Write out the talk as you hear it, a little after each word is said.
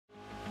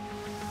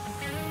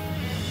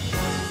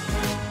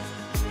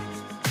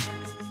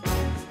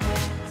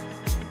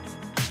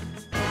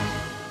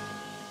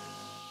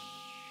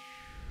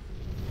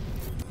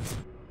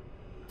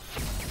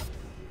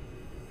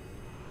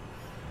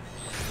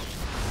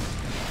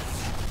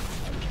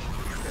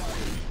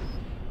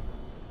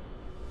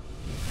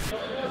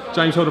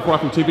James Holder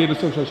from TV and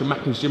Association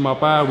Macklins Ismael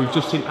Barroso. We've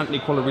just seen Anthony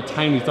Crolla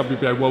retain his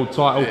WBA world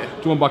title,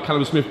 joined by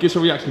Callum Smith. Give us a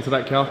reaction to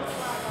that, Cal.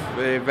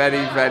 Very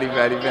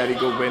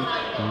good win.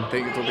 I don't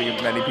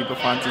think many people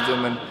fancied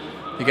him, and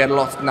you get a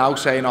lot now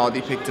saying, oh,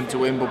 they picked him to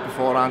win, but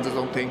beforehand I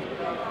don't think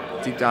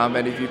deep down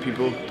many few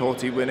people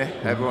thought he'd win it.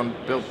 Everyone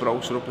built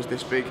Barroso up as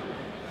this big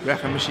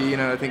wrecking machine,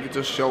 and I think it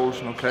just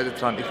shows, credit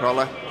to Anthony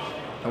Crolla.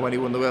 And when he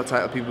won the world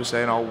title, people were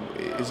saying, oh,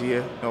 is he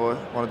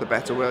one of the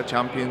better world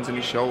champions? And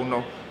he's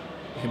shown,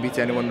 he can beat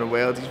anyone in the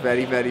world. He's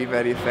very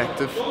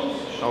effective.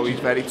 He's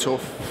very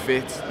tough,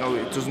 fit.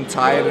 It doesn't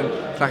tire, and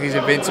it's like he's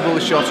invincible.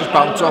 The shots just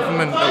bounce off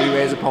him, and he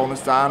wears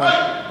opponents down. And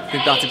I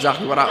think that's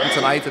exactly what happened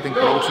tonight. I think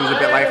Barroso was a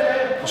bit like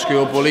a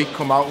school bully,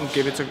 come out and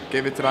give it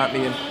to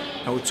Anthony, and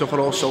he took it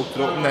all, soaked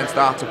it up, and then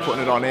started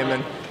putting it on him,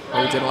 and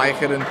he didn't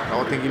like it, and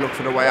I think he looked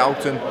for a way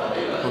out, and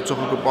took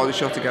a good body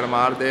shot to get him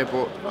out of there,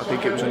 but I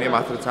think it was only a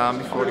matter of time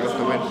before he got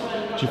the win.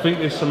 Do you think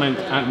this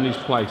cements Anthony's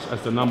place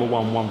as the #1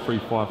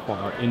 135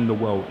 fighter in the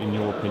world, in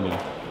your opinion?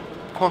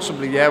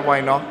 Possibly, yeah,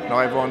 why not?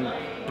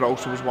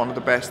 Barroso was one of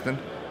the best, and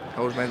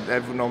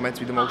everyone meant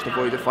to be the most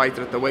avoided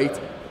fighter at the weight,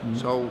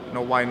 so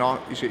why not?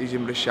 He's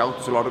in with a shout.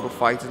 There's a lot of good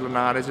fighters.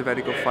 Linares is a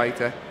very good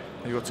fighter.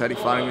 You've got Terry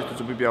Flanagan, who's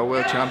the WBO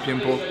world champion,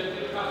 but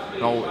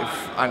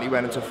if Anthony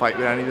went into a fight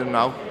with any of them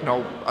now,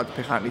 I'd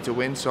pick Anthony to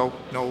win, so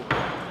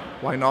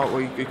why not? Well,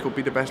 he could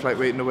be the best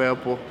lightweight in the world,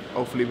 but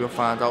hopefully we'll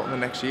find out in the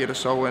next year or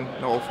so, and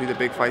hopefully the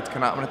big fights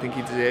can happen. I think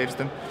he deserves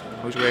them.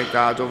 He's worked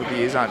hard over the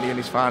years, Anthony, and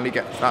he's finally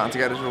starting to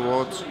get his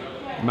rewards.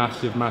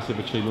 Massive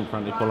achievement for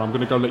Anthony Crolla. I'm going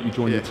to go let you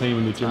join your team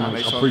in the gym. I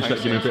appreciate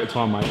you giving me a bit of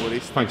time,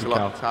 mate. Thanks a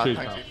lot. Cheers.